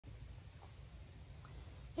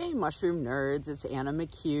Hey mushroom nerds, it's Anna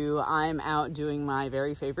McHugh. I'm out doing my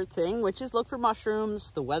very favorite thing, which is look for mushrooms.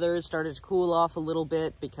 The weather has started to cool off a little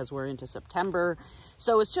bit because we're into September.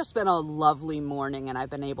 So it's just been a lovely morning and I've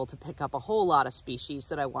been able to pick up a whole lot of species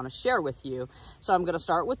that I want to share with you. So I'm going to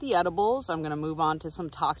start with the edibles. I'm going to move on to some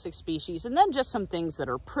toxic species and then just some things that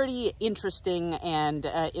are pretty interesting and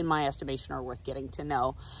in my estimation are worth getting to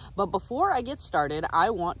know. But before I get started, I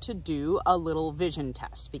want to do a little vision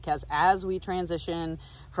test because as we transition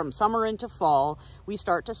from summer into fall, we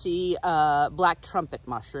start to see black trumpet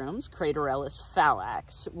mushrooms, Craterellus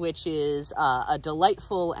fallax, which is a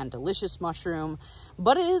delightful and delicious mushroom,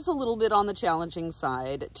 but it is a little bit on the challenging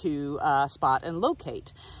side to spot and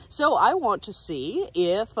locate. So I want to see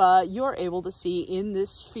if you're able to see in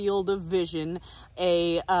this field of vision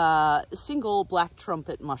a single black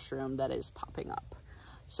trumpet mushroom that is popping up.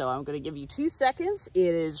 So I'm going to give you 2 seconds.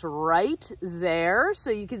 It is right there.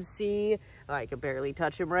 So you can see, I can barely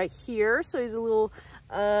touch him right here. So he's a little,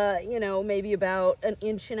 you know, maybe about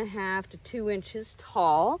 1.5 to 2 inches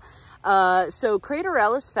tall. So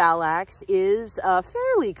Craterellus fallax is a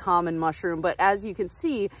fairly common mushroom, but as you can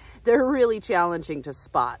see, they're really challenging to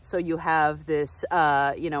spot. So you have this,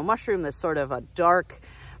 you know, mushroom that's sort of a dark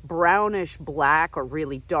brownish black or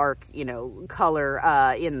really dark, you know, color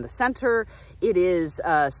in the center. It is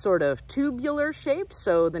sort of tubular shaped.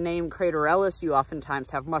 So the name Craterellus, you oftentimes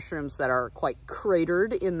have mushrooms that are quite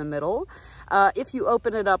cratered in the middle. If you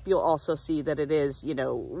open it up, you'll also see that it is, you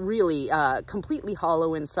know, really completely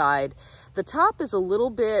hollow inside. The top is a little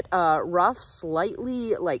bit rough,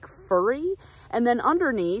 slightly like furry. And then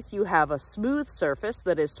underneath you have a smooth surface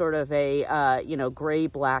that is sort of a, you know,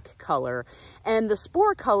 gray-black color. And the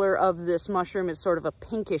spore color of this mushroom is sort of a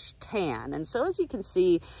pinkish tan. And so as you can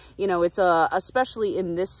see, you know, it's especially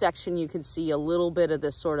in this section, you can see a little bit of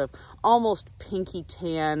this sort of almost pinky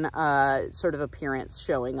tan sort of appearance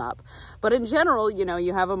showing up. But in general, you know,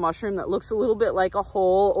 you have a mushroom that looks a little bit like a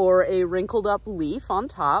hole or a wrinkled up leaf on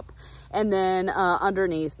top. And then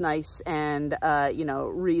underneath, nice and, you know,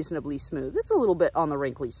 reasonably smooth. It's a little bit on the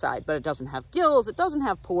wrinkly side, but it doesn't have gills. It doesn't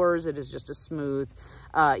have pores. It is just a smooth,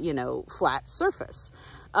 you know, flat surface.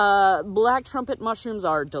 Black trumpet mushrooms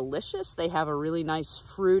are delicious. They have a really nice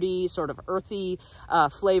fruity, sort of earthy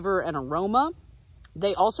flavor and aroma.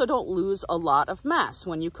 They also don't lose a lot of mass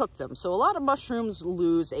when you cook them. So a lot of mushrooms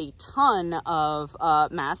lose a ton of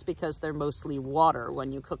mass because they're mostly water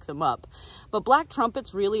when you cook them up. But black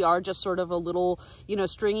trumpets really are just sort of a little, you know,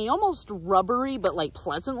 stringy, almost rubbery, but like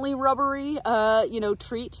pleasantly rubbery, you know,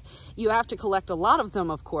 treat. You have to collect a lot of them,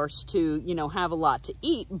 of course, to, you know, have a lot to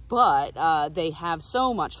eat, but they have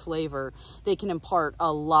so much flavor. They can impart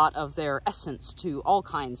a lot of their essence to all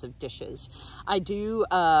kinds of dishes. I do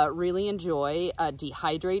really enjoy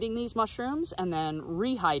dehydrating these mushrooms and then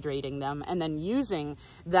rehydrating them and then using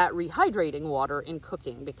that rehydrating water in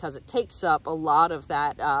cooking because it takes up a lot of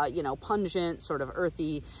that, you know, pungent, sort of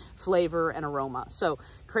earthy flavor and aroma. So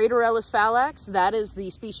Craterellus fallax, that is the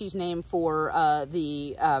species name for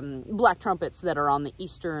the black trumpets that are on the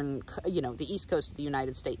eastern, you know, the east coast of the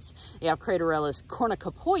United States. You have Craterellus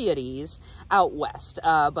cornucopoides out west,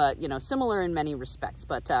 but, you know, similar in many respects.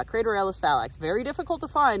 But Craterellus fallax, very difficult to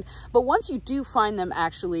find. But once you do find them,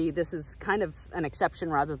 actually, this is kind of an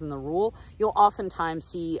exception rather than the rule. You'll oftentimes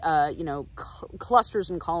see, you know, clusters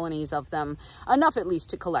and colonies of them, enough at least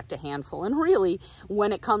to collect a handful. And really,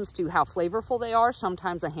 when it comes to how flavorful they are,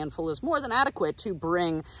 sometimes a handful is more than adequate to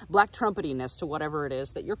bring black trumpetiness to whatever it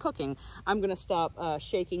is that you're cooking. I'm going to stop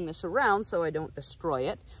shaking this around so I don't destroy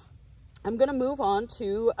it. I'm going to move on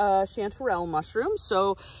to chanterelle mushrooms.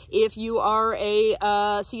 So if you are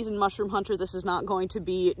a seasoned mushroom hunter, this is not going to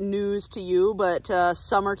be news to you, but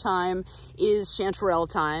summertime is chanterelle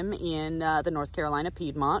time in the North Carolina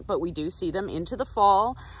Piedmont, but we do see them into the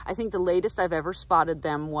fall. I think the latest I've ever spotted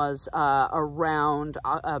them was around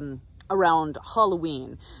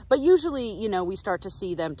Halloween. But usually, you know, we start to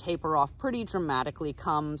see them taper off pretty dramatically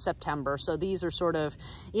come September. So these are sort of,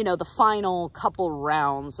 you know, the final couple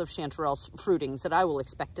rounds of chanterelle fruitings that I will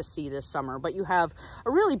expect to see this summer. But you have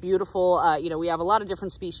a really beautiful, you know, we have a lot of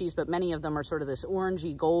different species, but many of them are sort of this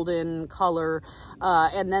orangey golden color.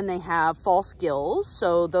 And then they have false gills.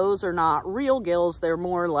 So those are not real gills. They're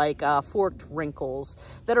more like forked wrinkles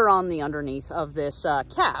that are on the underneath of this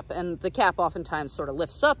cap. And the cap oftentimes sort of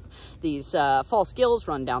lifts up. These false gills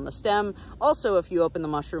run down the stem. Also, if you open the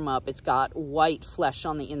mushroom up, it's got white flesh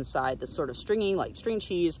on the inside that's sort of stringy, like string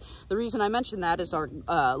cheese. The reason I mention that is our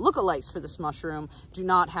lookalikes for this mushroom do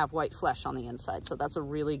not have white flesh on the inside, so that's a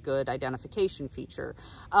really good identification feature.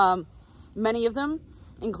 Many of them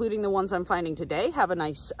including the ones I'm finding today, have a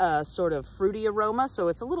nice sort of fruity aroma. So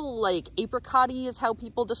it's a little like apricot-y is how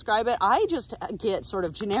people describe it. I just get sort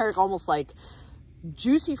of generic, almost like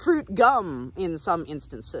juicy fruit gum in some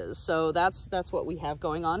instances. So that's what we have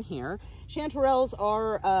going on here. Chanterelles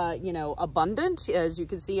are, you know, abundant. As you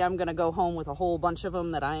can see, I'm going to go home with a whole bunch of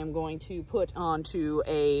them that I am going to put onto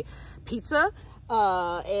a pizza.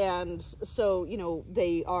 And so, you know,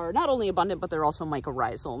 they are not only abundant, but they're also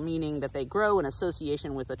mycorrhizal, meaning that they grow in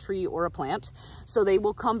association with a tree or a plant. So they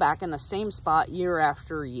will come back in the same spot year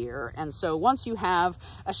after year. And so once you have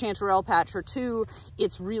a chanterelle patch or two,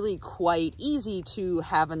 it's really quite easy to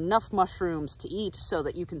have enough mushrooms to eat so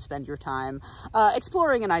that you can spend your time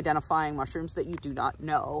exploring and identifying mushrooms that you do not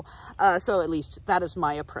know. So at least that is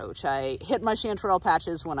my approach. I hit my chanterelle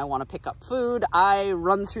patches when I want to pick up food. I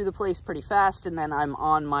run through the place pretty fast, and then I'm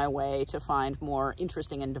on my way to find more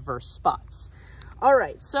interesting and diverse spots. All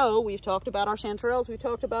right, so we've talked about our chanterelles, we've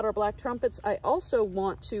talked about our black trumpets. I also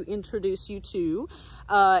want to introduce you to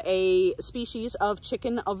a species of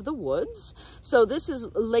chicken of the woods. So this is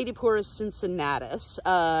Laetiporus cincinnatus,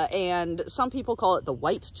 and some people call it the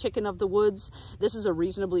white chicken of the woods. This is a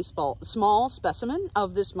reasonably small specimen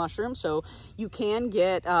of this mushroom. So you can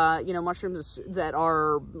get, you know, mushrooms that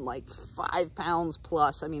are like 5 pounds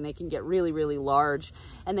plus. I mean, they can get really, really large,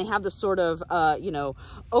 and they have this sort of, you know,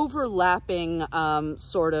 overlapping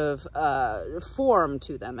sort of form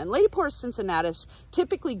to them. And Laetiporus cincinnatus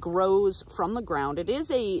typically grows from the ground. It is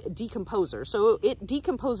a decomposer, so it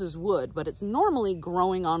decomposes wood, but it's normally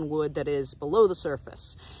growing on wood that is below the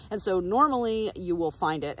surface. And so normally you will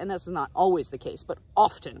find it, and this is not always the case, but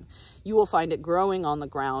often you will find it growing on the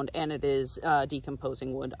ground, and it is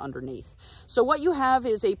decomposing wood underneath. So what you have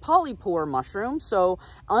is a polypore mushroom. So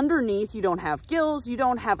underneath you don't have gills, you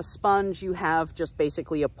don't have a sponge, you have just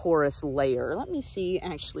basically a porous layer. Let me see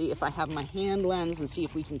actually if I have my hand lens and see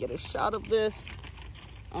if we can get a shot of this.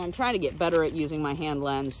 I'm trying to get better at using my hand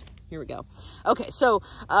lens. Here we go. Okay, so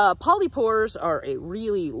polypores are a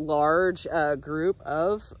really large group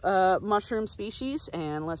of mushroom species,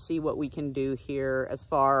 and let's see what we can do here as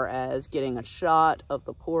far as getting a shot of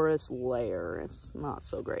the porous layer. It's not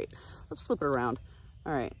so great. Let's flip it around.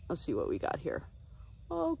 All right, let's see what we got here.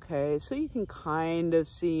 Okay, so you can kind of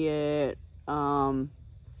see it.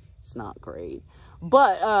 It's not great.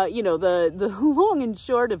 But, you know, the long and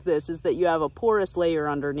short of this is that you have a porous layer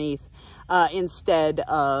underneath instead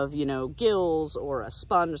of, you know, gills or a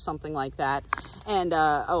sponge, something like that. And,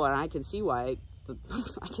 oh, and I can see why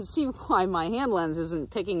my hand lens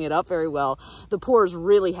isn't picking it up very well. The pores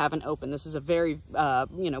really haven't opened. This is a very,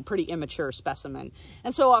 you know, pretty immature specimen.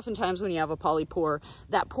 And so oftentimes when you have a polypore,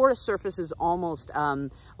 that porous surface is almost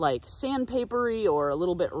like sandpapery or a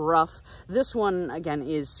little bit rough. This one, again,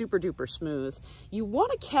 is super duper smooth. You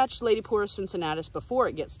want to catch Laetiporus cincinnatus before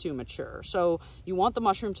it gets too mature. So you want the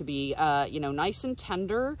mushroom to be, you know, nice and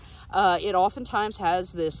tender. It oftentimes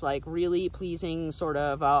has this like really pleasing sort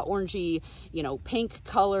of orangey, you know, pink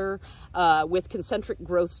color with concentric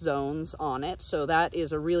growth zones on it. So that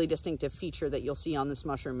is a really distinctive feature that you'll see on this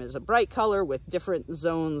mushroom, is a bright color with different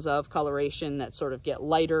zones of coloration that sort of get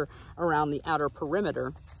lighter around the outer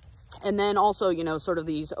perimeter. And then also, you know, sort of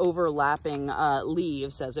these overlapping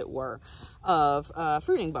leaves, as it were, of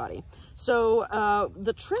fruiting body. So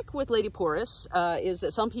the trick with Laetiporus is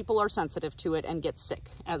that some people are sensitive to it and get sick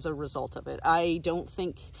as a result of it. I don't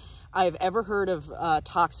think I've ever heard of a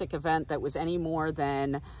toxic event that was any more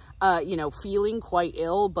than you know, feeling quite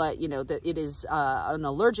ill, but, you know, that it is an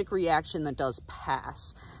allergic reaction that does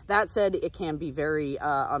pass. That said, it can be very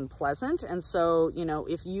unpleasant. And so, you know,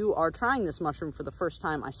 if you are trying this mushroom for the first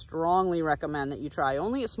time, I strongly recommend that you try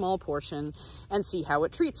only a small portion and see how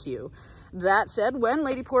it treats you. That said, when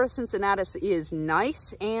Laetiporus cincinnatus is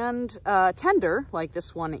nice and tender, like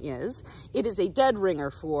this one is, it is a dead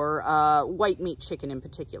ringer for white meat chicken in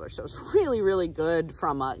particular. So it's really, really good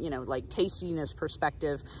from a, you know, like tastiness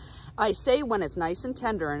perspective. I say when it's nice and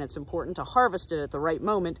tender, and it's important to harvest it at the right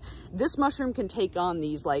moment. This mushroom can take on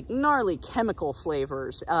these like gnarly chemical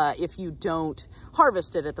flavors if you don't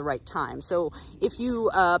harvest it at the right time. So if you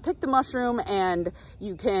pick the mushroom and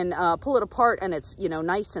you can pull it apart and it's, you know,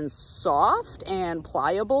 nice and soft and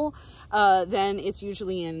pliable, then it's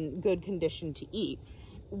usually in good condition to eat.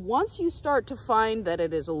 Once you start to find that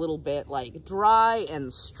it is a little bit like dry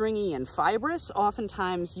and stringy and fibrous,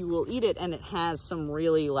 oftentimes you will eat it and it has some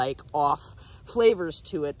really like off flavors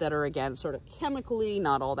to it that are, again, sort of chemically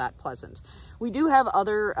not all that pleasant. We do have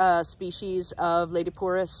other species of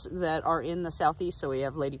Laetiporus that are in the southeast. So we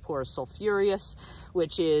have Laetiporus sulphureus,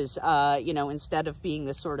 which is, you know, instead of being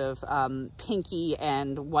this sort of pinky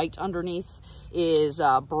and white underneath, is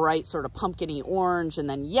bright sort of pumpkiny orange and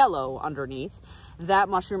then yellow underneath. That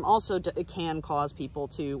mushroom also can cause people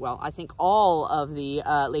to, well, I think all of the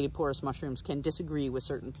Laetiporus mushrooms can disagree with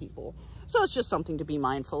certain people. So it's just something to be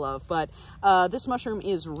mindful of. But this mushroom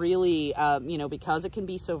is really, you know, because it can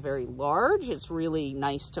be so very large, it's really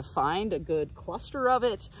nice to find a good cluster of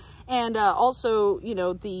it. And also, you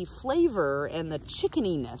know, the flavor and the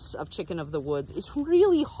chickeniness of chicken of the woods is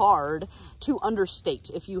really hard to understate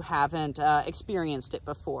if you haven't experienced it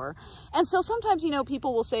before. And so sometimes, you know,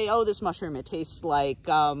 people will say, oh, this mushroom, it tastes like,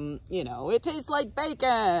 you know, it tastes like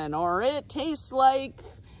bacon, or it tastes like,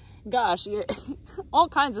 gosh, all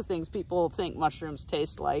kinds of things people think mushrooms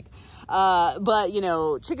taste like. But, you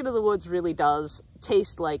know, chicken of the woods really does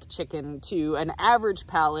taste like chicken to an average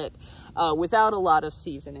palate without a lot of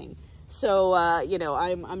seasoning. So, you know,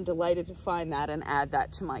 I'm delighted to find that and add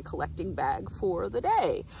that to my collecting bag for the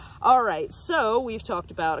day. All right, so we've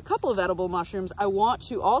talked about a couple of edible mushrooms. I want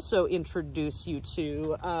to also introduce you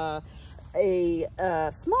to a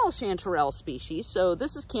small chanterelle species. So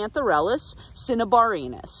this is Cantharellus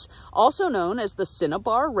cinnabarinus, also known as the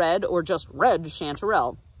Cinnabar-red or just red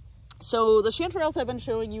chanterelle. So the chanterelles I've been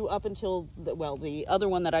showing you up until, the other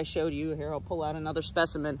one that I showed you, here I'll pull out another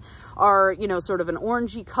specimen, are, you know, sort of an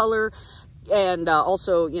orangey color, and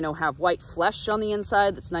also, you know, have white flesh on the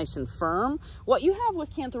inside that's nice and firm. What you have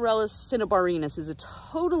with Cantharellus cinnabarinus is a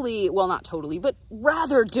totally, well, not totally, but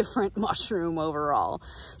rather different mushroom overall.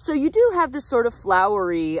 So you do have this sort of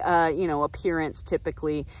flowery, you know, appearance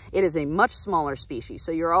typically. It is a much smaller species,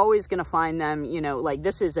 so you're always going to find them, you know, like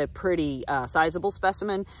this is a pretty sizable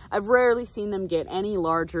specimen. I've rarely seen them get any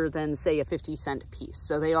larger than, say, a 50-cent piece.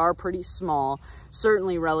 So they are pretty small,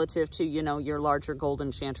 certainly relative to, you know, your larger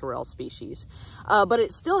golden chanterelle species. But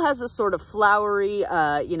it still has this sort of flowery,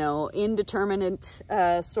 you know, indeterminate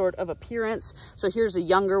sort of appearance. So here's a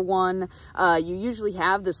younger one. You usually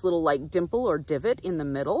have this little like dimple or divot in the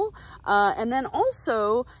middle. And then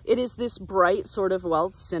also it is this bright sort of,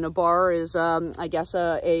 well, cinnabar is, I guess,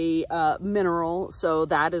 a mineral. So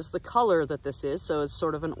that is the color that this is. So it's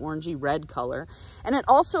sort of an orangey red color. And it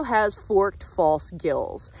also has forked false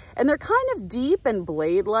gills. And they're kind of deep and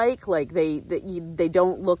blade-like, like they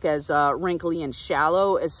don't look as wrinkly and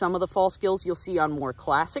shallow as some of the false gills you'll see on more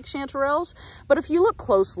classic chanterelles. But if you look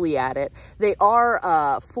closely at it, they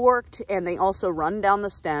are forked, and they also run down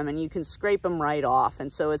the stem, and you can scrape them right off.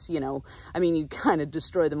 And so it's, you know, I mean, you kind of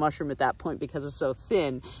destroy the mushroom at that point because it's so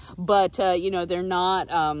thin. But, you know, they're not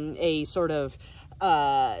a sort of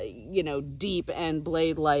you know, deep and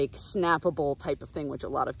blade-like snappable type of thing, which a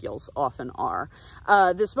lot of gills often are.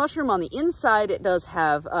 This mushroom on the inside, it does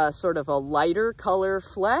have sort of a lighter color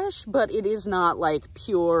flesh, but it is not like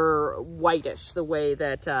pure whitish the way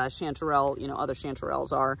that chanterelle, you know, other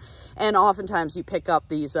chanterelles are. And oftentimes you pick up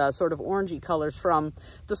these sort of orangey colors from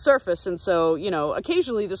the surface. And so, you know,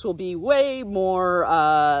 occasionally this will be way more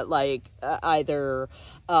like either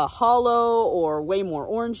hollow or way more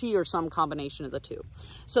orangey or some combination of the two.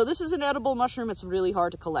 So this is an edible mushroom. It's really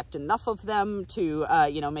hard to collect enough of them to,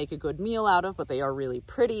 you know, make a good meal out of, but they are really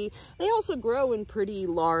pretty. They also grow in pretty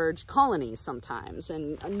large colonies sometimes.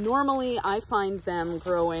 And normally I find them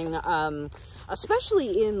growing,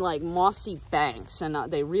 especially in like mossy banks, and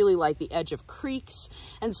they really like the edge of creeks.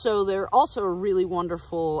 And so they're also a really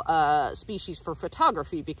wonderful species for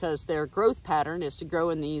photography because their growth pattern is to grow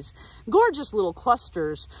in these gorgeous little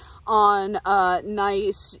clusters on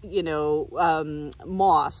nice, you know,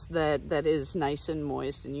 moss that is nice and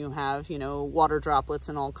moist, and you have, you know, water droplets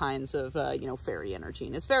and all kinds of, you know, fairy energy.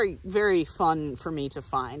 And it's very, very fun for me to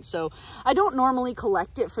find. So I don't normally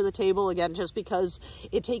collect it for the table, again, just because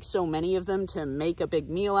it takes so many of them to make a big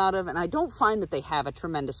meal out of, and I don't find that they have a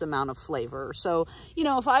tremendous amount of flavor. So, you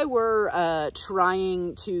know, if I were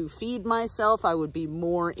trying to feed myself, I would be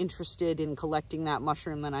more interested in collecting that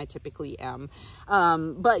mushroom than I typically am.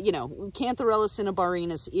 But, you know, Cantharellus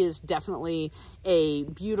cinnabarinus is definitely a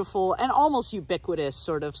beautiful and almost ubiquitous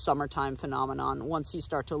sort of summertime phenomenon. Once you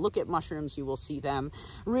start to look at mushrooms, you will see them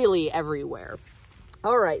really everywhere.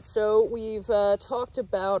 All right, so we've talked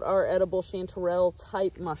about our edible chanterelle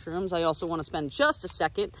type mushrooms. I also want to spend just a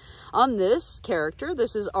second on this character.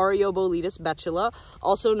 This is Aureoboletus betula,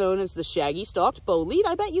 also known as the shaggy-stalked bolete.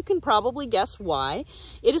 I bet you can probably guess why.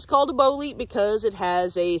 It is called a bolete because it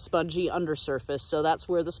has a spongy undersurface, so that's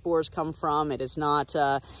where the spores come from. It is not,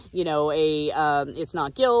 it's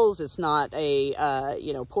not gills, it's not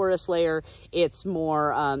a, porous layer. It's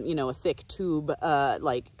more, a thick tube,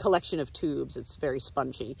 like collection of tubes. It's very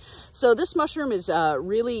spongy. So this mushroom is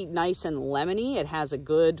really nice and lemony. It has a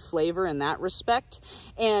good flavor in that respect.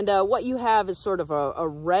 And what you have is sort of a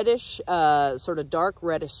reddish, sort of dark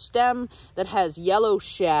reddish stem that has yellow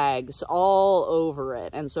shags all over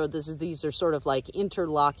it. And so these are sort of like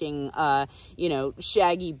interlocking,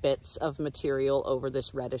 shaggy bits of material over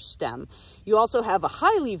this reddish stem. You also have a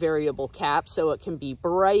highly variable cap, so it can be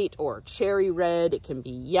bright or cherry red, it can be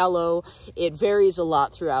yellow. It varies a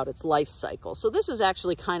lot throughout its life cycle. So this is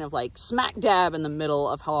actually kind of like smack dab in the middle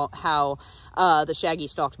of how the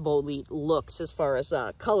shaggy-stalked bolete looks as far as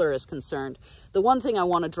color is concerned. The one thing I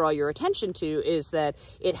want to draw your attention to is that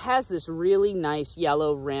it has this really nice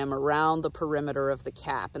yellow rim around the perimeter of the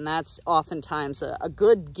cap, and that's oftentimes a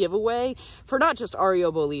good giveaway for not just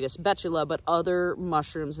Aureoboletus betula, but other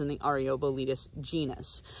mushrooms in the Aureoboletus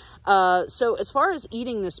genus. So as far as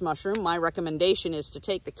eating this mushroom, my recommendation is to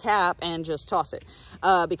take the cap and just toss it,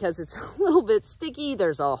 because it's a little bit sticky.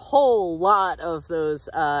 There's a whole lot of those,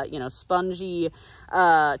 spongy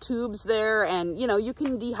tubes there, and you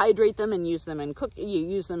can dehydrate them and use them and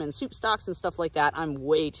use them in soup stocks and stuff like that. I'm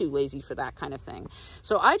way too lazy for that kind of thing.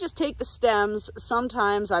 So I just take the stems.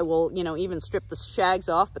 Sometimes I will, even strip the shags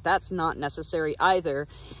off, but that's not necessary either.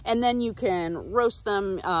 And then you can roast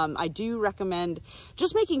them. I do recommend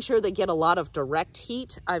just making sure they get a lot of direct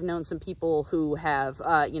heat. I've known some people who have,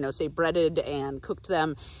 say breaded and cooked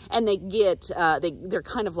them, and they get, they're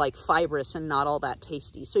kind of like fibrous and not all that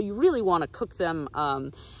tasty. So you really want to cook them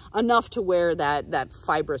enough to where that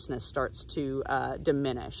fibrousness starts to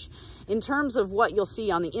diminish. In terms of what you'll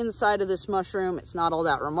see on the inside of this mushroom, it's not all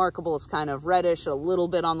that remarkable. It's kind of reddish, a little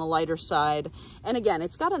bit on the lighter side. And again,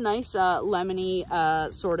 it's got a nice lemony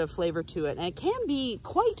sort of flavor to it, and it can be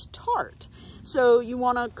quite tart. So you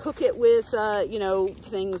want to cook it with,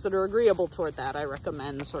 things that are agreeable toward that. I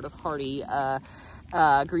recommend sort of hearty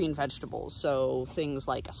green vegetables. So things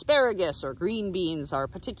like asparagus or green beans are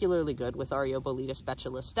particularly good with Aureoboletus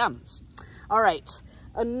betula stems. All right.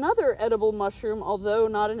 Another edible mushroom, although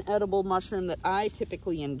not an edible mushroom that I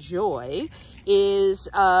typically enjoy, is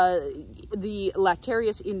the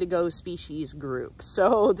Laetiporus indigo species group.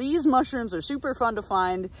 So these mushrooms are super fun to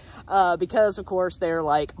find because, of course, they're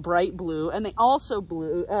like bright blue, and they also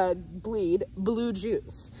bleed blue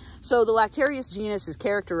juice. So the Laetiporus genus is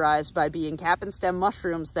characterized by being cap and stem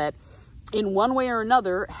mushrooms that in one way or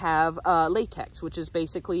another have latex, which is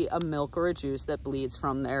basically a milk or a juice that bleeds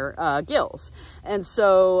from their gills. And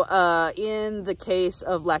so in the case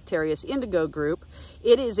of Laetiporus indigo group,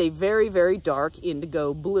 it is a very, very dark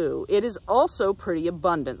indigo blue. It is also pretty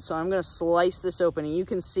abundant. So I'm going to slice this open, and you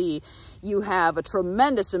can see you have a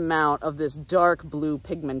tremendous amount of this dark blue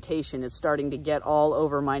pigmentation. It's starting to get all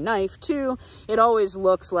over my knife too. It always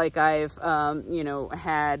looks like I've,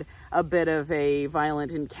 had a bit of a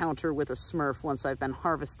violent encounter with a Smurf once I've been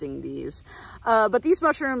harvesting these. But these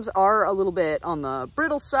mushrooms are a little bit on the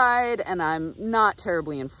brittle side, and I'm not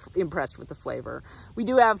terribly impressed with the flavor. We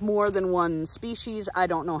do have more than one species. I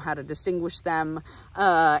don't know how to distinguish them.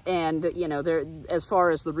 As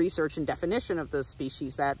far as the research and definition of those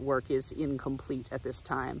species, that work is incomplete at this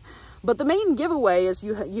time. But the main giveaway is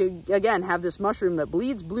you again have this mushroom that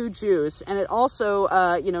bleeds blue juice, and it also,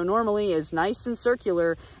 normally is nice and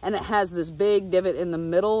circular, and it has this big divot in the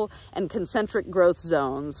middle and concentric growth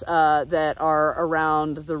zones that are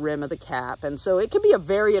around the rim of the cap. And so it can be a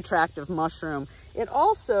very attractive mushroom. It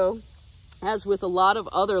also, as with a lot of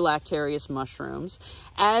other Laetiporus mushrooms,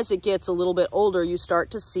 as it gets a little bit older, you start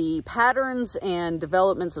to see patterns and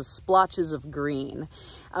developments of splotches of green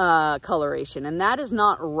coloration, and that is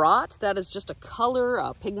not rot. That is just a color,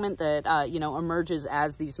 a pigment that emerges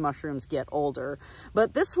as these mushrooms get older.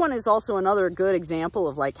 But this one is also another good example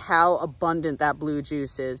of like how abundant that blue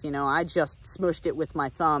juice is. I just smushed it with my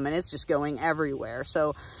thumb, and it's just going everywhere.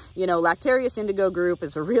 So Laetiporus indigo group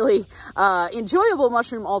is a really enjoyable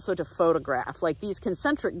mushroom also to photograph. Like, these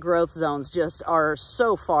concentric growth zones just are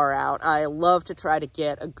so far out. I love to try to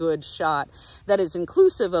get a good shot that is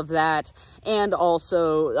inclusive of that, and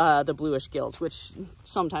also the bluish gills, which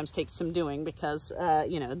sometimes takes some doing because,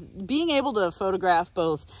 being able to photograph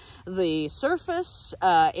both the surface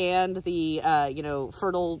and the,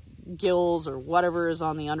 fertile gills or whatever is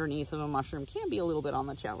on the underneath of a mushroom can be a little bit on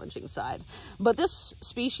the challenging side. But this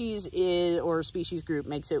species or species group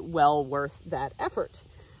makes it well worth that effort.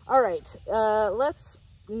 All right, let's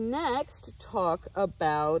next talk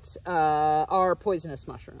about our poisonous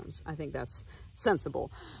mushrooms. I think that's sensible.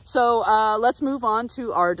 So let's move on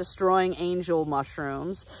to our destroying angel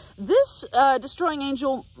mushrooms. This destroying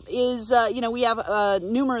angel is, we have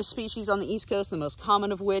numerous species on the East Coast, the most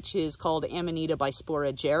common of which is called Amanita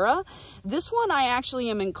bisporigera. This one I actually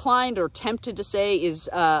am inclined or tempted to say is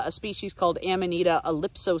a species called Amanita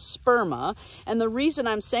ellipsosperma. And the reason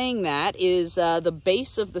I'm saying that is the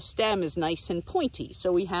base of the stem is nice and pointy.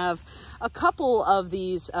 So we have a couple of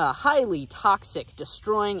these highly toxic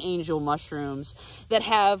destroying angel mushrooms that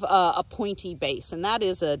have a pointy base, and that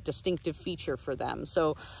is a distinctive feature for them.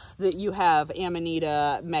 So that you have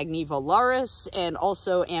Amanita magnivolaris and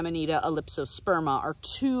also Amanita ellipsosperma are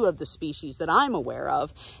two of the species that I'm aware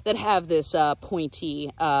of that have this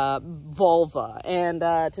pointy vulva. And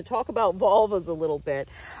to talk about vulvas a little bit,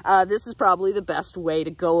 this is probably the best way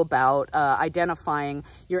to go about identifying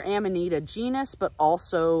your Amanita genus, but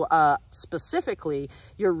also specifically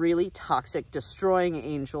your really toxic destroying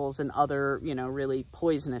angels and other, really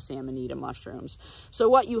poisonous Amanita mushrooms. So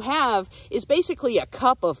what you have is basically a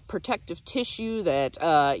cup of protective tissue that,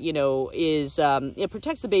 it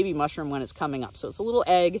protects the baby mushroom when it's coming up. So it's a little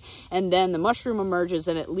egg, and then the mushroom emerges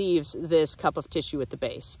and it leaves this cup of tissue at the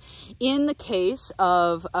base. In the case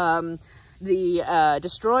of the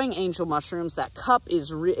destroying angel mushrooms, that cup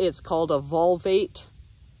is, it's called a volvate,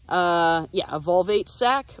 a volvate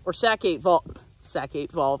sac, or saccate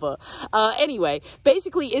vulva. Anyway,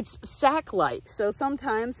 basically it's sac-like. So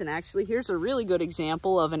sometimes, and actually here's a really good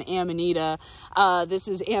example of an Amanita. This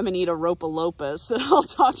is Amanita rhopalopus that I'll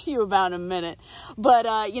talk to you about in a minute. But,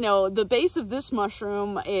 the base of this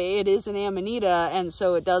mushroom, it is an Amanita, and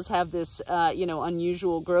so it does have this,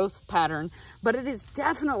 unusual growth pattern. But it is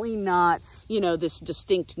definitely not, this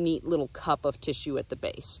distinct, neat little cup of tissue at the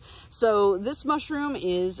base. So this mushroom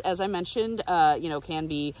is, as I mentioned, can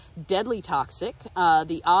be deadly toxic.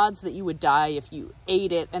 The odds that you would die if you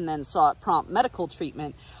ate it and then sought prompt medical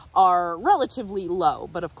treatment are relatively low.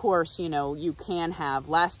 But of course, you can have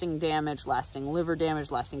lasting damage, lasting liver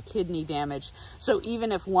damage, lasting kidney damage. So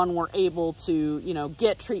even if one were able to,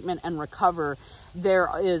 get treatment and recover, there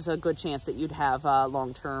is a good chance that you'd have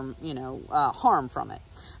long-term, harm from it.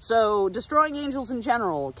 So destroying angels in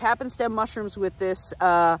general, cap and stem mushrooms with this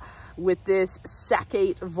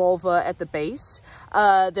saccate vulva at the base.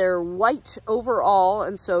 They're white overall,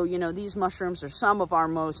 and so, these mushrooms are some of our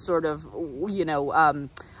most sort of,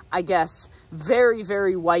 I guess, very,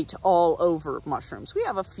 very white all over mushrooms. We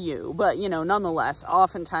have a few, but, nonetheless,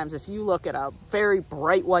 oftentimes if you look at a very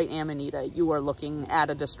bright white Amanita, you are looking at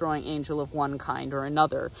a destroying angel of one kind or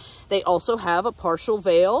another. They also have a partial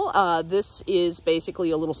veil. This is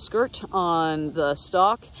basically a little skirt on the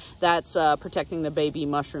stalk that's protecting the baby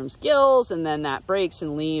mushroom's gills, and then that breaks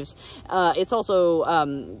and leaves. It's also,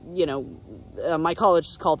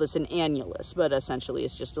 mycologists call this an annulus, but essentially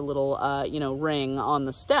it's just a little, ring on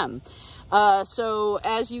the stem. So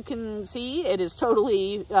as you can see, it is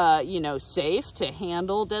totally, safe to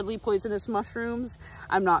handle deadly poisonous mushrooms.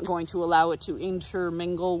 I'm not going to allow it to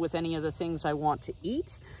intermingle with any of the things I want to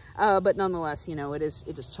eat. But nonetheless, it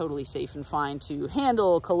is totally safe and fine to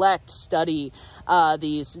handle, collect, study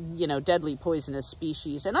these, deadly poisonous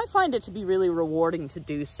species. And I find it to be really rewarding to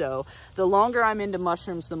do so. The longer I'm into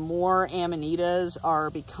mushrooms, the more Amanitas are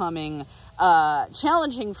becoming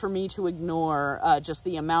challenging for me to ignore just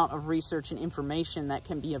the amount of research and information that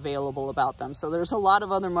can be available about them. So there's a lot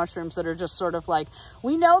of other mushrooms that are just sort of like,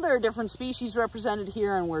 we know there are different species represented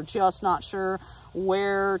here and we're just not sure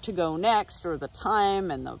where to go next, or the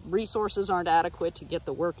time and the resources aren't adequate to get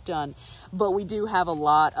the work done. But we do have a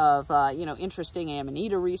lot of, interesting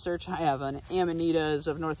Amanita research. I have an Amanitas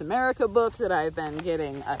of North America book that I've been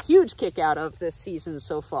getting a huge kick out of this season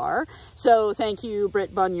so far. So thank you,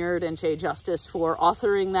 Britt Bunyard and Jay Justice, for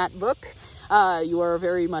authoring that book. You are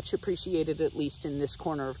very much appreciated, at least in this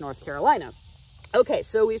corner of North Carolina. Okay,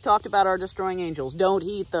 so we've talked about our destroying angels. Don't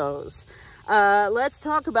eat those. Let's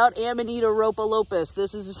talk about Amanita rhopalopus.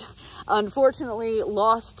 This is unfortunately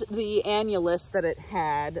lost the annulus that it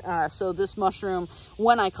had. So this mushroom,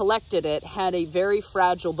 when I collected it, had a very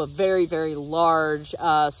fragile but very, very large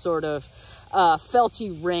sort of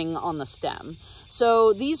felty ring on the stem.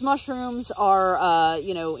 So these mushrooms are,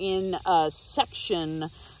 in a section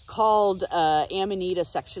called Amanita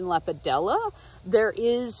section lepidella. there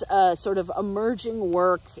is sort of emerging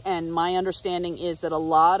work, and my understanding is that a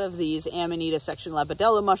lot of these Amanita section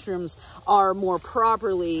lepidella mushrooms are more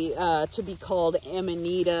properly to be called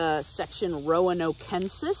Amanita section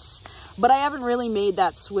roanokensis. But I haven't really made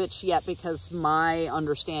that switch yet because my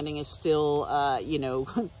understanding is still, you know,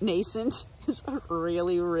 nascent is a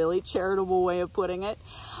really, really charitable way of putting it.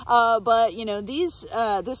 But, you know, these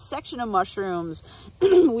this section of mushrooms,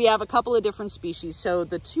 we have a couple of different species. So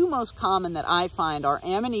the two most common that I find are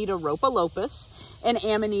Amanita rhopalopus and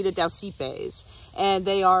Amanita daucipes. And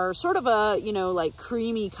they are sort of a, you know, like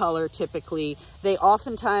creamy color typically. They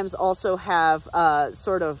oftentimes also have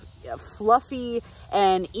sort of fluffy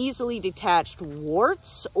and easily detached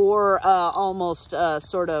warts or almost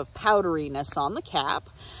sort of powderiness on the cap.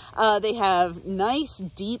 They have nice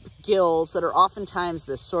deep gills that are oftentimes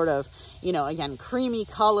this sort of, you know, again, creamy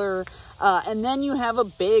color. And then you have a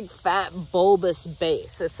big fat bulbous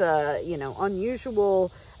base. It's a, you know,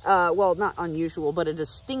 unusual, well, not unusual, but a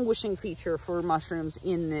distinguishing feature for mushrooms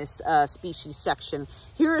in this species section.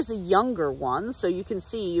 Here is a younger one. So you can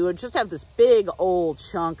see you would just have this big old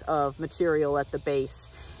chunk of material at the base.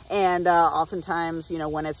 And oftentimes, you know,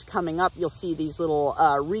 when it's coming up, you'll see these little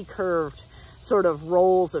recurved sort of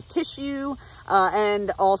rolls of tissue.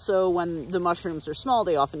 And also when the mushrooms are small,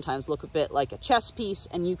 they oftentimes look a bit like a chess piece.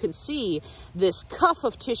 And you can see this cuff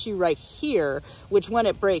of tissue right here, which when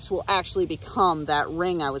it breaks will actually become that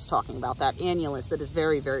ring I was talking about, that annulus that is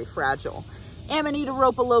very, very fragile. Amanita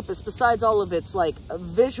rhopalopus, besides all of its like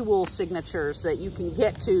visual signatures that you can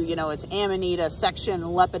get to, you know, it's Amanita section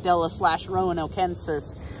lepidella /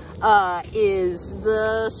 roanokensis, is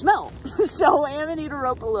the smell. So Amanita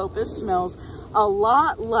rhopalopus smells a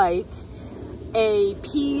lot like a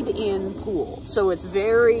peed-in pool. So it's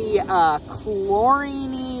very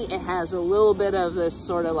chlorine-y. It has a little bit of this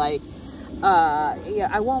sort of like, yeah,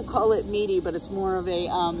 I won't call it meaty, but it's more of a,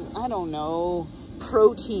 I don't know,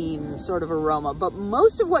 protein sort of aroma. But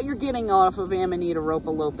most of what you're getting off of Amanita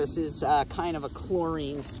rhopalopus is kind of a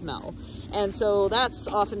chlorine smell. And so that's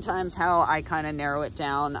oftentimes how I kind of narrow it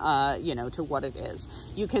down, you know, to what it is.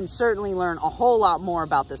 You can certainly learn a whole lot more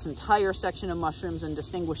about this entire section of mushrooms and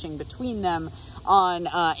distinguishing between them on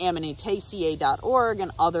amanitaceae.org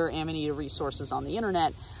and other Amanita resources on the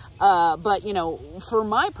internet. But, you know, for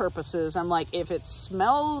my purposes, I'm like, if it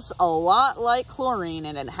smells a lot like chlorine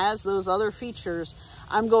and it has those other features,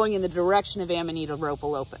 I'm going in the direction of Amanita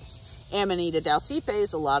rhopalopus. Amanita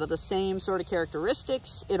daucipes, a lot of the same sort of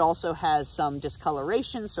characteristics. It also has some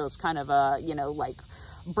discoloration, so it's kind of a, you know, like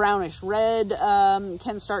brownish red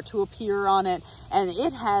can start to appear on it. And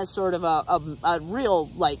it has sort of a real,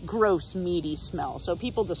 like, gross, meaty smell. So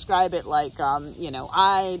people describe it like, you know,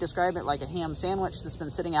 I describe it like a ham sandwich that's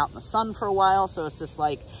been sitting out in the sun for a while. So it's this,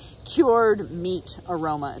 like, cured meat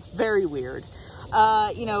aroma. It's very weird.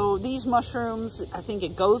 You know, these mushrooms, I think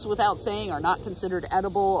it goes without saying, are not considered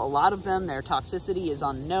edible. A lot of them, their toxicity is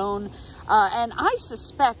unknown. And I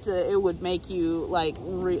suspect that it would make you, like,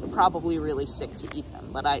 probably really sick to eat them,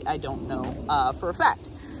 but I don't know for a fact.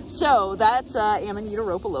 So that's Amanita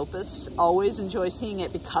rhopalopus. Always enjoy seeing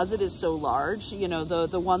it because it is so large. You know,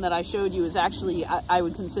 the one that I showed you is actually, I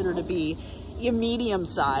would consider to be medium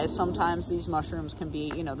size. Sometimes these mushrooms can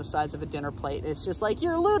be, you know, the size of a dinner plate. It's just like,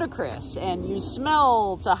 you're ludicrous and you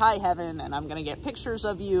smell to high heaven, and I'm gonna get pictures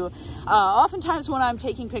of you. Oftentimes when I'm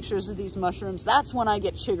taking pictures of these mushrooms, that's when I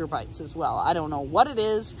get chigger bites as well. I don't know what it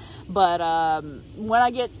is, but when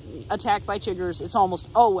I get attacked by chiggers, it's almost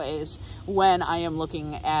always when I am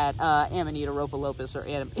looking at Amanita rhopalopus or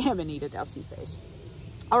Amanita daucipes.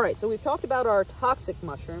 All right, so we've talked about our toxic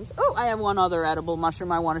mushrooms. Oh, I have one other edible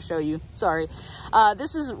mushroom I want to show you. Sorry.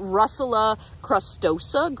 This is Russula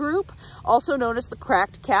crustosa group, also known as the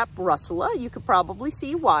cracked cap Russula. You could probably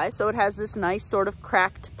see why. So it has this nice sort of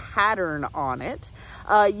cracked pattern on it.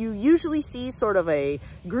 You usually see sort of a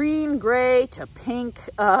green, gray to pink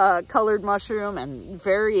colored mushroom and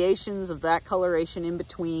variations of that coloration in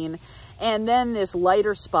between. And then this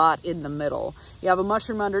lighter spot in the middle. You have a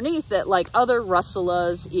mushroom underneath that, like other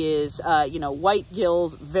Russulas, is, you know, white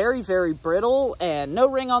gills, very, very brittle, and no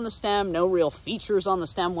ring on the stem, no real features on the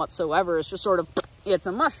stem whatsoever. It's just sort of, it's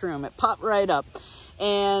a mushroom. It popped right up.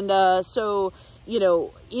 And so, you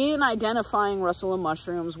know, in identifying Russula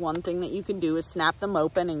mushrooms, one thing that you can do is snap them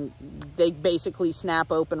open, and they basically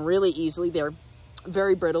snap open really easily. They're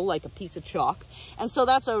very brittle, like a piece of chalk. And so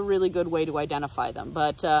that's a really good way to identify them.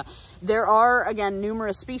 But there are, again,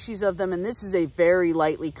 numerous species of them, and this is a very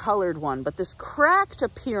lightly colored one. But this cracked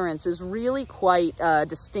appearance is really quite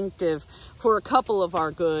distinctive for a couple of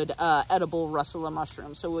our good edible Russula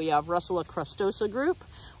mushrooms. So we have Russula crustosa group,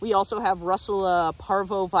 We also have Russula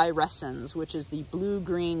parvovirescens, which is the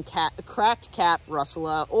blue-green cracked cap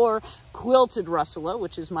Russula, or quilted Russula,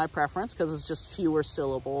 which is my preference because it's just fewer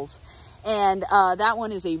syllables. And that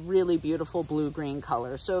one is a really beautiful blue-green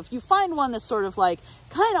color. So if you find one that's sort of like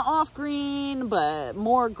kind of off green, but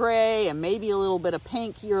more gray and maybe a little bit of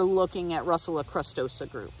pink, you're looking at Russula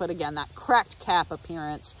crustosa group. But again, that cracked cap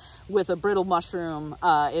appearance with a brittle mushroom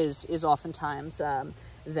is oftentimes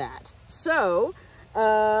that. So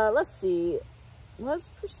let's see. Let's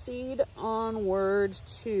proceed onward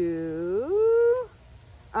to...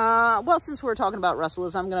 well, since we're talking about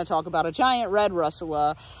Russulas, I'm going to talk about a giant red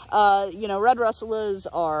Russula. You know, red Russulas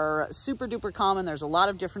are super duper common. There's a lot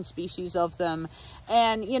of different species of them.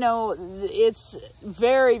 And, you know, it's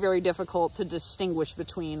very, very difficult to distinguish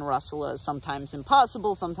between Russulas. Sometimes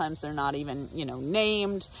impossible. Sometimes they're not even, you know,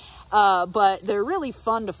 named. But they're really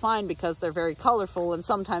fun to find because they're very colorful, and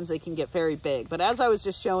sometimes they can get very big. But as I was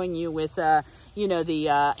just showing you with, you know, the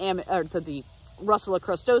Russula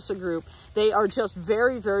crustosa group, they are just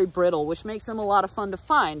very, very brittle, which makes them a lot of fun to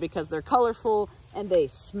find because they're colorful and they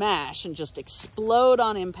smash and just explode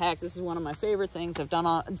on impact. This is one of my favorite things. I've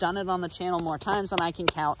done it on the channel more times than I can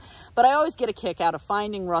count. But I always get a kick out of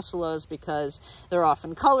finding Russulas because they're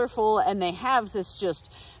often colorful and they have this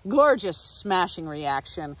just gorgeous smashing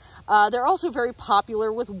reaction. They're also very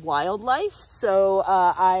popular with wildlife, so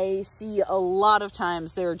I see a lot of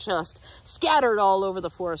times they're just scattered all over the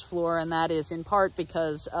forest floor, and that is in part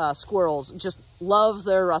because squirrels just love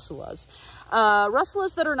their Russulas.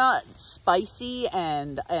 Russulas that are not spicy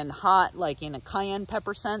and hot, like in a cayenne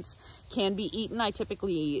pepper sense, can be eaten. I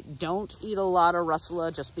typically don't eat a lot of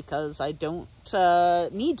Russula just because I don't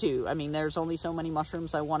need to. I mean, there's only so many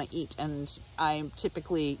mushrooms I want to eat, and I'm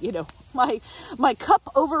typically, you know, my cup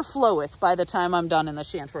overfloweth by the time I'm done in the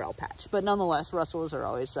chanterelle patch. But nonetheless, Russulas are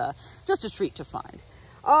always just a treat to find.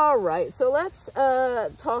 All right, so let's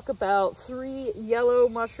talk about 3 yellow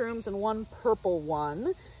mushrooms and 1 purple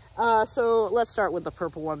one. So let's start with the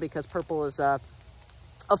purple one because purple is a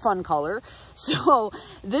fun color. So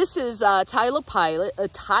this is Tylopilus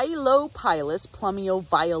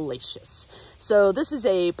plumioviolaceus. So this is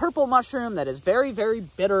a purple mushroom that is very, very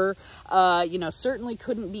bitter. You know, certainly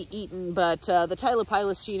couldn't be eaten, but the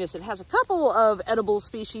Tylopilus genus, it has a couple of edible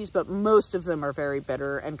species, but most of them are very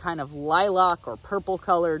bitter and kind of lilac or purple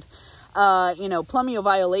colored. You know,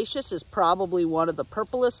 plumioviolaceus is probably one of the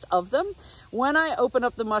purplest of them. When I open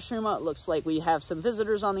up the mushroom, it looks like we have some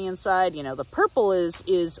visitors on the inside. You know, the purple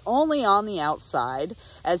is only on the outside.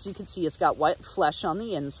 As you can see, it's got white flesh on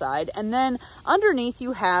the inside. And then underneath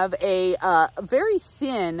you have a very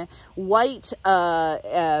thin white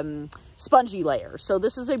spongy layer. So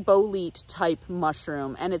this is a bolete type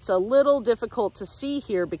mushroom, and it's a little difficult to see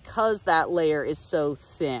here because that layer is so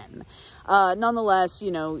thin. Nonetheless,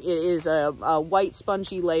 you know, it is a white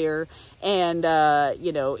spongy layer, and,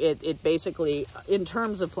 you know, it basically, in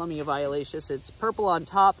terms of plumioviolaceus, it's purple on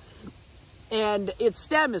top, and its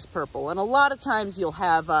stem is purple. And a lot of times you'll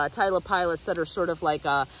have Tylopilus that are sort of like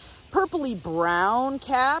a purpley brown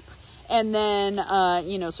cap, and then,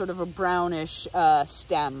 you know, sort of a brownish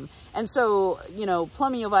stem. And so, you know,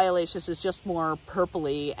 plumioviolaceus is just more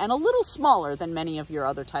purpley and a little smaller than many of your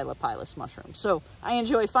other Tylopilus mushrooms. So I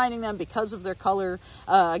enjoy finding them because of their color.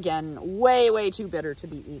 Again, way, way too bitter to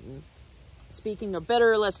be eaten. Speaking of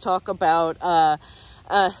bitter, let's talk about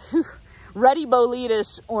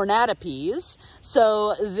Aureoboletus ornatipes.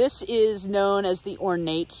 So this is known as the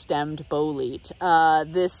ornate-stemmed bolete.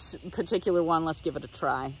 This particular one, let's give it a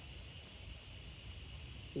try.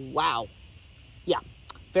 Wow. Yeah.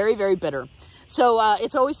 Very, very bitter. So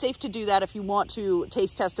it's always safe to do that if you want to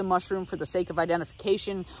taste test a mushroom for the sake of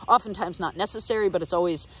identification. Oftentimes not necessary, but it's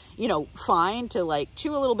always, you know, fine to like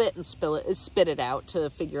chew a little bit and spit it out to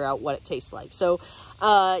figure out what it tastes like. So,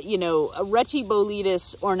 you know,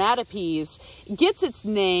 Aureoboletus ornatipes gets its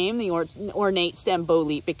name, the ornate stem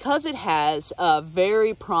bolete, because it has a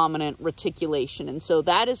very prominent reticulation. And so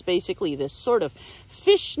that is basically this sort of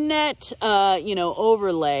fishnet, you know,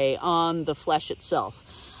 overlay on the flesh itself.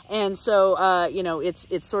 And so, you know,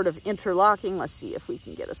 it's sort of interlocking. Let's see if we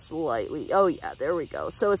can get a slightly, oh yeah, there we go.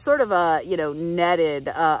 So it's sort of a, you know,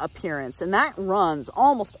 netted appearance, and that runs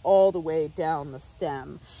almost all the way down the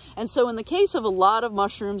stem. And so in the case of a lot of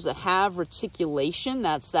mushrooms that have reticulation,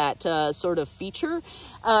 that's that sort of feature,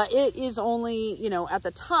 it is only, you know, at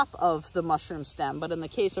the top of the mushroom stem. But in the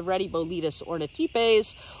case of Aureoboletus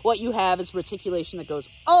ornatipes, what you have is reticulation that goes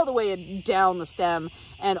all the way down the stem,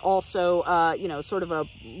 and also, you know, sort of a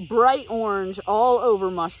bright orange all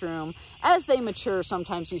over mushroom. As they mature,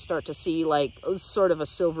 sometimes you start to see like sort of a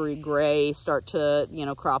silvery gray start to, you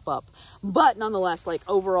know, crop up. But nonetheless, like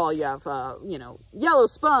overall, you have, you know, yellow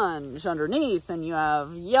sponge underneath, and you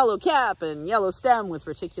have yellow cap and yellow stem with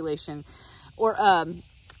reticulation, or,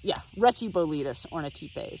 yeah, Retiboletus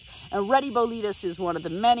ornatipes. And Retiboletus is one of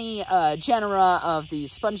the many genera of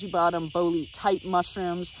these spongy bottom bolete type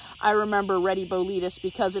mushrooms. I remember Retiboletus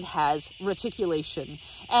because it has reticulation,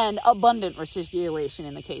 and abundant reticulation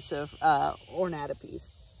in the case of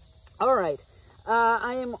ornatipes. All right.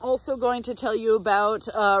 I am also going to tell you about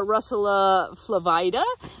Russula flavida.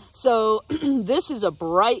 So this is a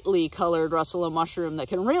brightly colored Russula mushroom that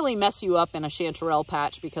can really mess you up in a chanterelle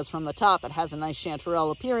patch, because from the top it has a nice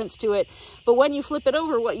chanterelle appearance to it. But when you flip it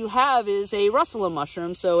over, what you have is a Russula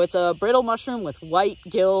mushroom. So it's a brittle mushroom with white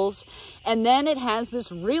gills, and then it has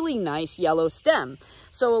this really nice yellow stem.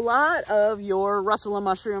 So a lot of your Russula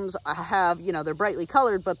mushrooms have, you know, they're brightly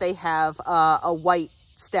colored, but they have a white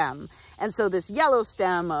stem. And so this yellow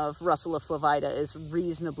stem of Russula flavida is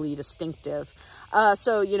reasonably distinctive.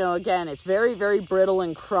 So, you know, again, it's very, very brittle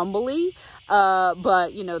and crumbly,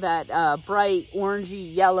 but, you know, that bright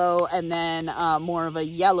orangey yellow and then more of a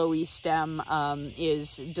yellowy stem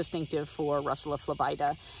is distinctive for Russula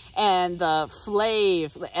flavida. And the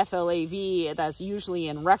flav, the F-L-A-V, that's usually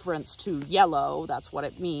in reference to yellow. That's what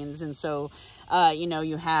it means. And so, you know,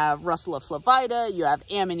 you have Russula flavida, you have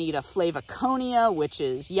Amanita flavoconia, which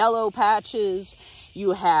is yellow patches.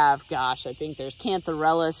 You have, gosh, I think there's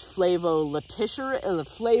Cantharellus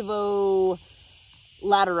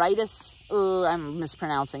flavolateritis. I'm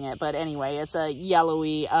mispronouncing it, but anyway, it's a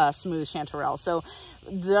yellowy, smooth chanterelle. So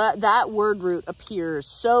that word root appears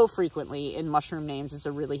so frequently in mushroom names. It's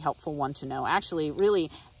a really helpful one to know. Actually, really,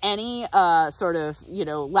 any sort of, you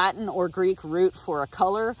know, Latin or Greek root for a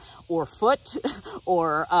color or foot,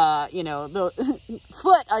 or, you know, the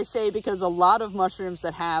foot, I say because a lot of mushrooms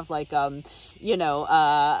that have like, you know,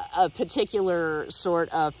 a particular sort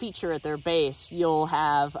of feature at their base, you'll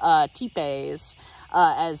have tipes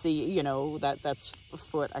as the, you know, that's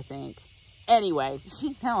foot, I think. Anyway,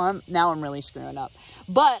 see, now I'm really screwing up.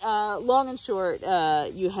 But long and short,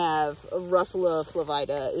 you have Russula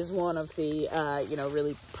flavida is one of the, you know,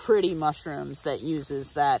 really pretty mushrooms that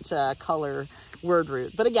uses that color word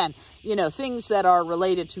root. But again, you know, things that are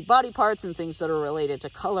related to body parts and things that are related to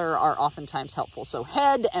color are oftentimes helpful. So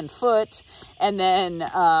head and foot, and then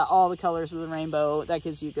all the colors of the rainbow, that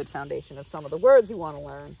gives you a good foundation of some of the words you want to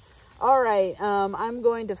learn. All right, I'm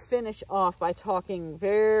going to finish off by talking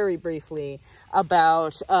very briefly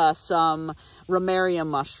about some Romaria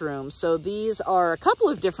mushrooms. So these are a couple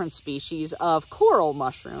of different species of coral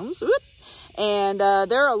mushrooms. Whoop. And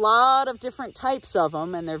there are a lot of different types of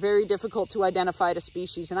them, and they're very difficult to identify to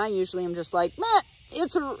species. And I usually am just like, meh,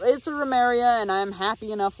 it's a Romaria, and I'm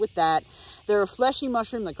happy enough with that. They're a fleshy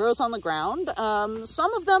mushroom that grows on the ground.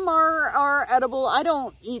 Some of them are edible. I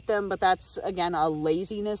don't eat them, but that's, again, a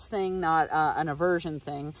laziness thing, not an aversion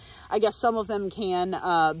thing. I guess some of them can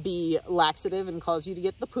be laxative and cause you to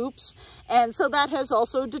get the poops. And so that has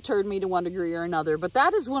also deterred me to one degree or another. But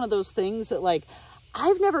that is one of those things that, like,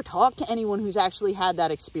 I've never talked to anyone who's actually had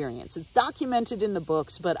that experience. It's documented in the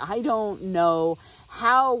books, but I don't know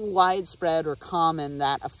how widespread or common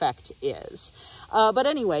that effect is. But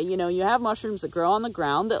anyway, you know, you have mushrooms that grow on the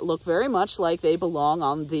ground that look very much like they belong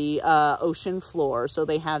on the ocean floor. So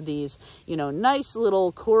they have these, you know, nice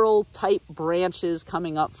little coral-type branches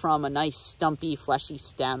coming up from a nice stumpy, fleshy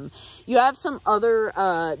stem. You have some other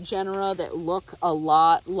genera that look a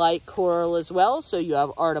lot like coral as well. So you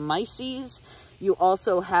have Artemisias. You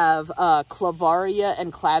also have Clavaria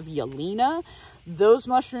and Clavulina. Those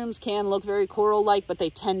mushrooms can look very coral-like, but they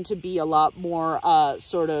tend to be a lot more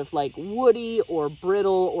sort of like woody or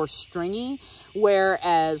brittle or stringy,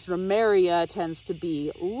 whereas Romaria tends to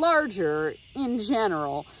be larger in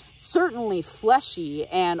general, certainly fleshy,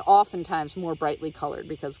 and oftentimes more brightly colored,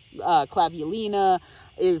 because Clavulina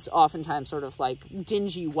is oftentimes sort of like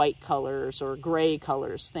dingy white colors or gray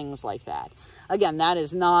colors, things like that. Again, that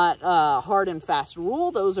is not a hard and fast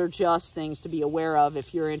rule. Those are just things to be aware of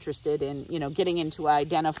if you're interested in, you know, getting into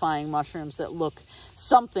identifying mushrooms that look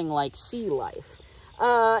something like sea life.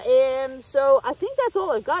 And so I think that's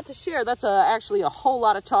all I've got to share. That's actually a whole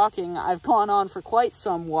lot of talking. I've gone on for quite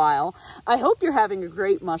some while. I hope you're having a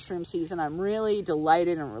great mushroom season. I'm really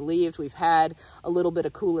delighted and relieved we've had a little bit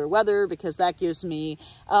of cooler weather, because that gives me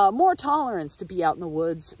more tolerance to be out in the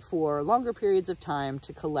woods for longer periods of time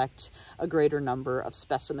to collect a greater number of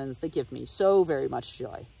specimens that give me so very much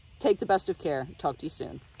joy. Take the best of care. Talk to you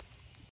soon.